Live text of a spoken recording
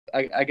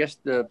I guess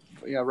right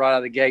out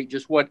of the gate,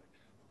 just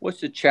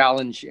what's the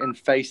challenge in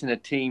facing a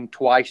team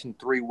twice in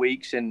 3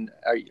 weeks, and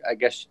I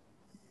guess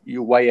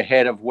you're way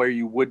ahead of where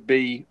you would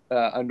be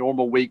a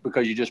normal week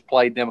because you just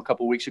played them a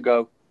couple of weeks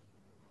ago.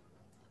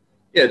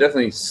 Yeah, it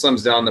definitely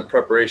slims down the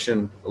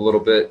preparation a little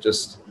bit,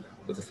 just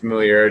with the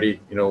familiarity.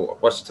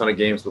 Watched a ton of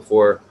games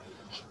before.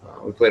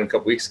 We played them a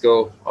couple weeks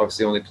ago.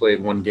 Obviously, only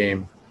played one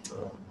game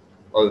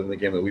other than the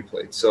game that we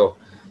played. So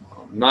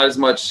not as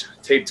much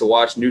tape to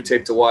watch, new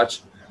tape to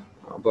watch,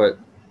 but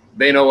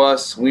they know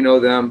us, we know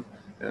them.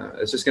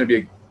 It's just going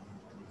to be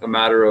a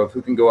matter of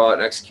who can go out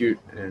and execute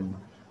and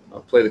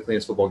play the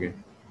cleanest football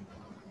game.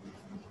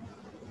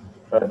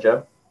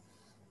 Joe?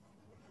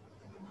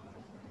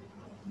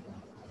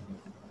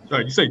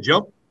 Sorry, you say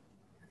Joe?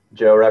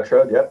 Joe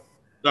Rexrode, yep.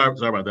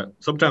 Sorry about that.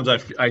 Sometimes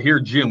I hear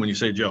Jim when you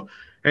say Joe.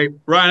 Hey,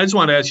 Ryan, I just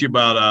wanted to ask you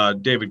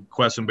about David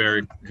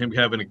Quessenberry, him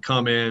having to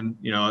come in,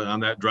 on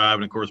that drive,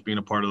 and, of course, being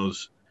a part of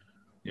those,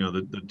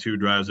 the 2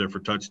 drives there for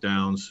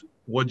touchdowns.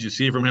 What did you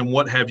see from him?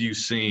 What have you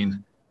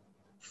seen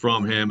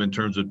from him in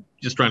terms of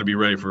just trying to be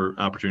ready for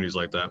opportunities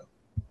like that?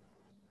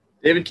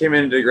 David came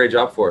in and did a great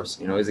job for us.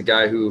 He's a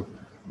guy who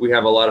we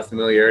have a lot of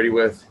familiarity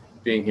with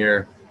being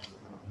here,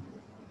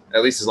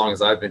 at least as long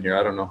as I've been here.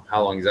 I don't know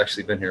how long he's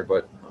actually been here,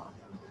 but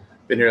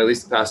been here at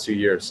least the past 2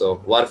 years.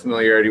 So a lot of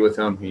familiarity with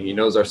him. He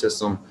knows our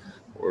system.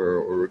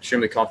 We're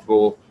extremely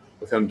comfortable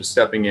with him just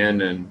stepping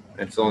in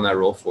and filling that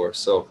role for us.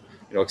 So,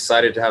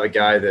 excited to have a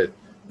guy that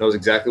knows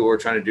exactly what we're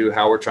trying to do,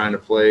 how we're trying to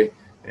play,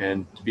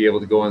 and to be able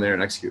to go in there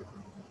and execute.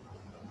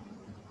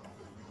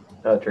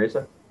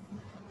 Teresa?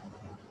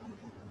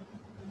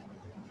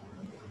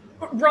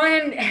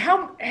 Ryan,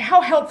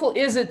 how helpful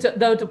is it,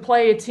 to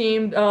play a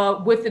team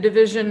with the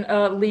division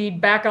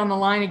lead back on the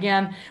line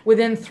again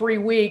within 3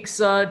 weeks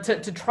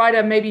to try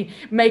to maybe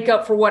make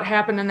up for what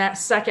happened in that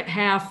second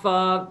half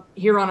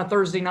here on a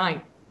Thursday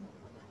night?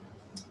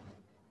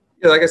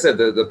 Yeah, like I said,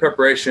 the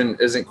preparation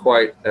isn't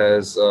quite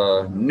as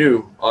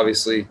new,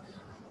 obviously.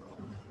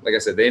 Like I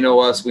said, they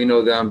know us, we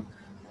know them.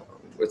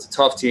 It's a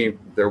tough team.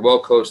 They're well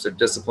coached, they're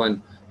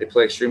disciplined, they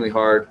play extremely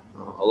hard,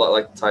 a lot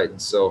like the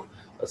Titans. So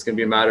it's going to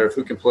be a matter of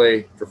who can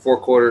play for 4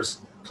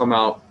 quarters, come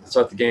out,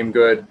 start the game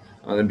good,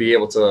 and then be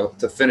able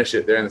to finish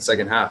it there in the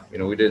second half.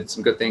 We did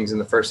some good things in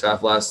the first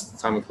half last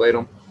time we played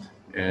them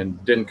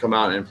and didn't come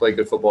out and play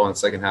good football in the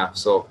second half.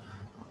 So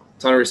a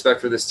ton of respect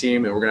for this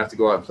team, and we're going to have to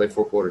go out and play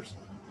 4 quarters.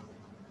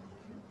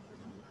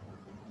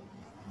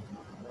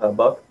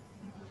 Buck?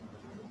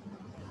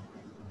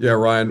 Yeah,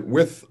 Ryan,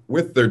 with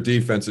their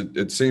defense,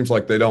 it seems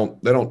like they don't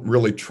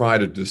really try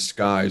to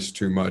disguise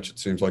too much. It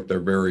seems like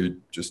they're very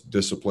just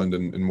disciplined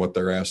in what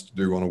they're asked to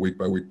do on a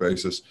week-by-week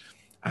basis.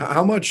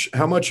 How much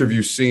have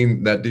you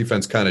seen that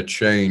defense kind of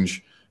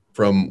change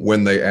from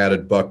when they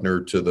added Buckner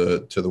to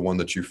the one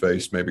that you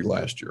faced maybe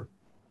last year?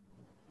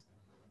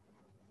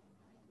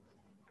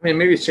 I mean,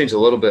 maybe it's changed a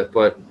little bit,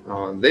 but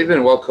they've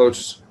been well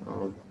coached.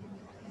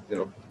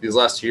 These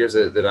last 2 years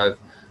that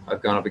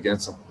I've gone up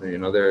against them.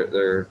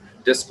 They're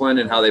disciplined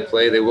in how they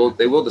play. They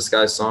will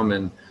disguise some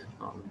and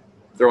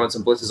throw in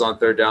some blitzes on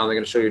third down. They're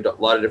going to show you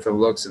a lot of different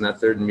looks in that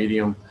third and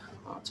medium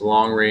to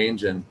long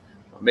range and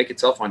make it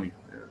tough on you.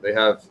 They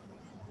have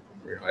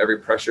every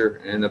pressure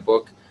in the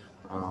book.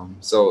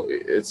 So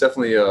it's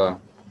definitely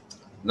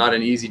not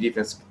an easy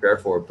defense to prepare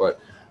for. But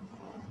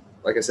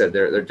like I said,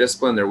 they're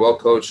disciplined, they're well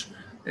coached,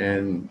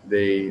 and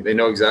they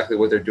know exactly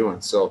what they're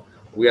doing. So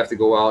we have to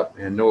go out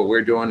and know what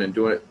we're doing and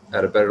do it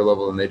at a better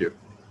level than they do.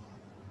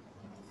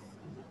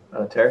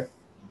 Terry?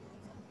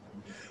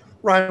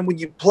 Ryan, when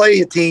you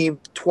play a team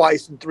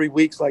twice in 3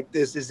 weeks like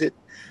this,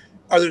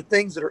 are there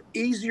things that are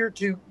easier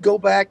to go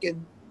back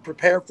and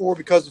prepare for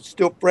because it's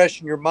still fresh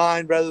in your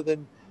mind rather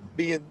than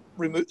being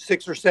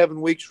 6 or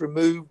 7 weeks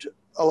removed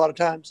a lot of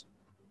times?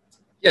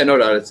 Yeah, no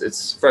doubt.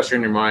 It's fresher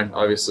in your mind,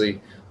 obviously.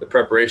 The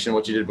preparation,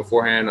 what you did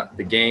beforehand,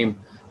 the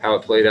game, how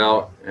it played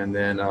out, and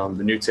then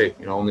the new tape,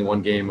 only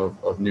one game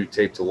of new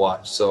tape to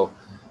watch. So,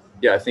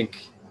 yeah, I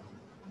think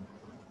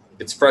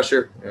it's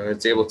fresher.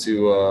 It's able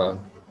to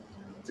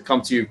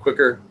come to you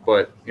quicker,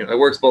 but it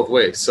works both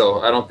ways.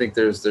 So I don't think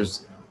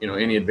there's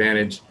any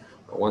advantage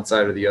on one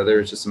side or the other.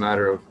 It's just a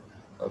matter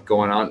of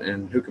going out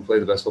and who can play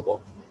the best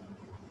football.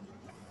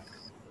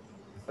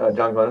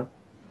 John Glennon?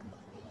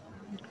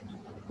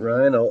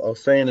 Ryan, I'll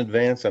say in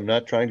advance, I'm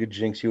not trying to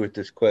jinx you with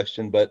this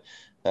question, but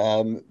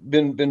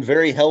been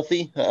very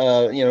healthy,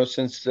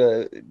 since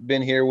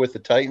been here with the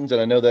Titans,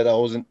 and I know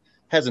that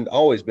hasn't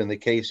always been the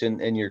case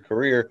in your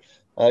career.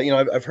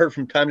 I've heard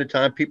from time to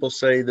time people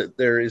say that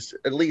there is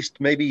at least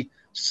maybe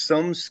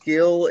some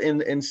skill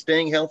in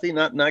staying healthy,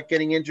 not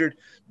getting injured.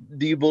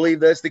 Do you believe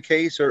that's the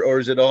case, or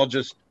is it all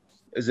just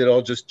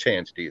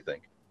chance, do you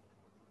think?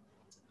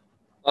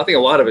 I think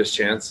a lot of it's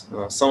chance.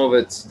 Some of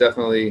it's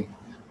definitely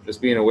just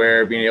being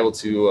aware, being able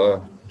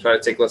to try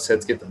to take less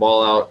hits, get the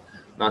ball out,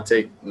 not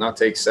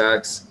take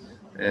sacks,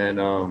 and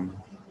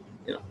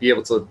be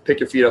able to pick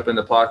your feet up in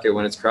the pocket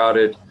when it's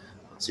crowded,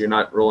 so you're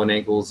not rolling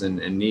ankles and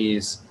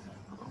knees.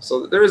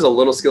 So there is a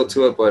little skill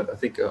to it, but I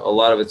think a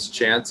lot of it's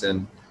chance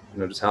and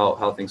just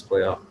how things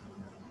play out.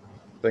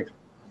 Thanks.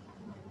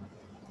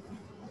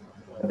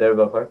 David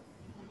Buckler.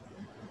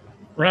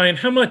 Ryan,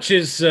 how much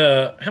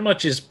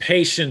is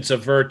patience a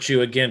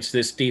virtue against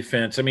this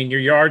defense? I mean, your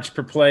yards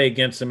per play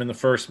against them in the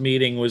first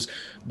meeting was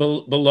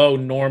below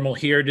normal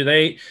here. Do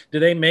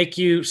they make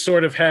you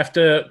sort of have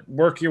to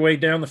work your way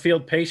down the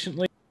field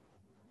patiently?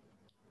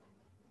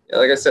 Yeah,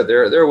 like I said,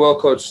 they're a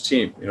well-coached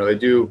team. You know, they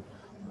do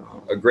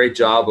a great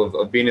job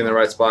of being in the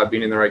right spot,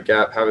 being in the right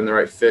gap, having the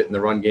right fit in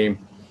the run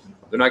game.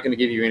 They're not going to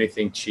give you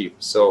anything cheap.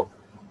 So,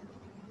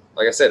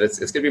 like I said, it's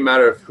going to be a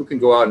matter of who can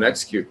go out and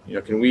execute. You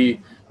know, can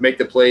we make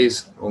the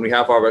plays when we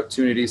have our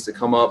opportunities to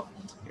come up?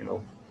 You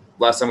know,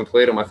 last time we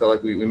played them, I felt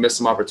like we missed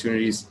some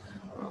opportunities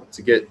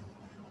to get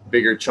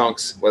bigger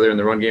chunks, whether in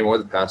the run game or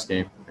the pass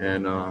game.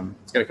 And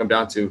it's going to come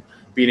down to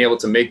being able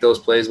to make those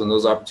plays when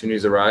those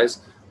opportunities arise,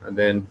 and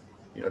then,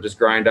 you know, just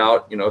grind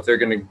out. You know, if they're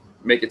going to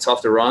make it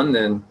tough to run,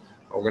 then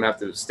we're going to have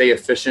to stay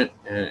efficient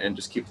and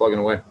just keep plugging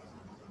away.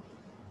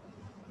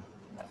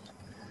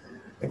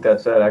 I think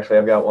that's it. Actually,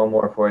 I've got one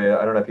more for you.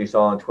 I don't know if you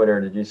saw on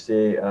Twitter. Did you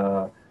see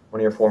one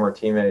of your former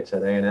teammates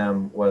at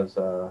A&M was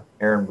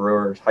Aaron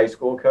Brewer's high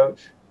school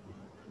coach?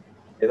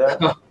 See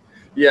that?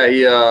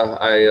 Yeah,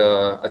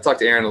 I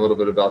talked to Aaron a little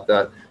bit about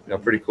that. You know,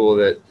 pretty cool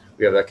that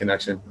we have that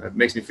connection. It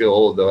makes me feel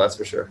old, though, that's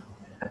for sure.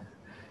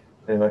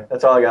 Anyway,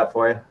 that's all I got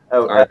for you.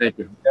 Oh, all right, thank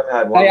you.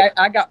 Had one. Hey,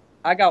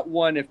 I got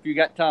one if you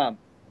got time.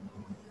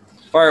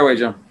 Fire away,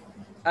 John.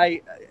 I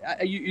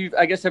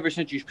guess ever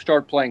since you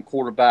started playing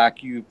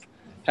quarterback, you've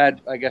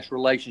had, I guess,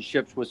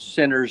 relationships with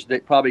centers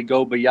that probably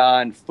go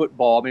beyond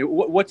football. I mean,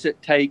 what's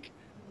it take?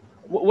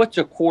 What's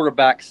a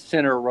quarterback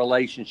center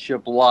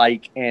relationship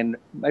like? And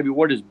maybe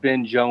where does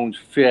Ben Jones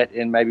fit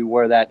in maybe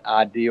where that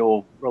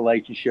ideal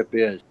relationship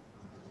is?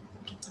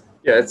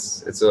 Yeah,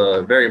 it's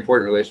a very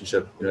important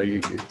relationship. You know, you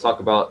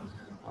talk about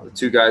the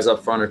two guys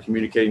up front are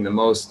communicating the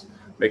most,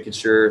 making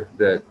sure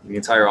that the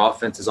entire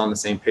offense is on the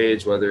same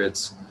page, whether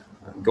it's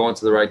going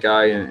to the right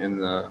guy in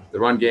the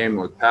run game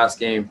or the pass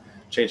game,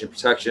 changing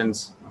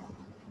protections.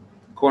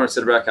 Corner and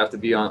center back have to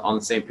be on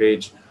the same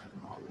page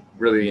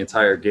really the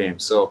entire game.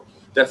 So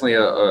definitely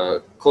a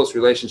close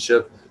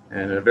relationship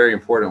and a very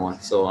important one.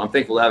 So I'm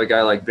thankful to have a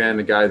guy like Ben,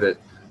 a guy that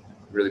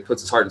really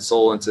puts his heart and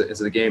soul into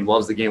the game,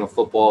 loves the game of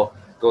football,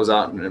 goes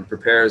out and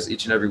prepares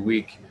each and every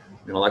week,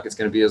 you know, like it's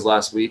going to be his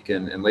last week,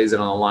 and lays it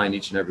on the line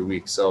each and every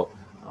week. So,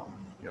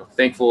 you know,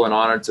 thankful and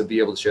honored to be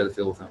able to share the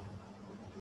field with him.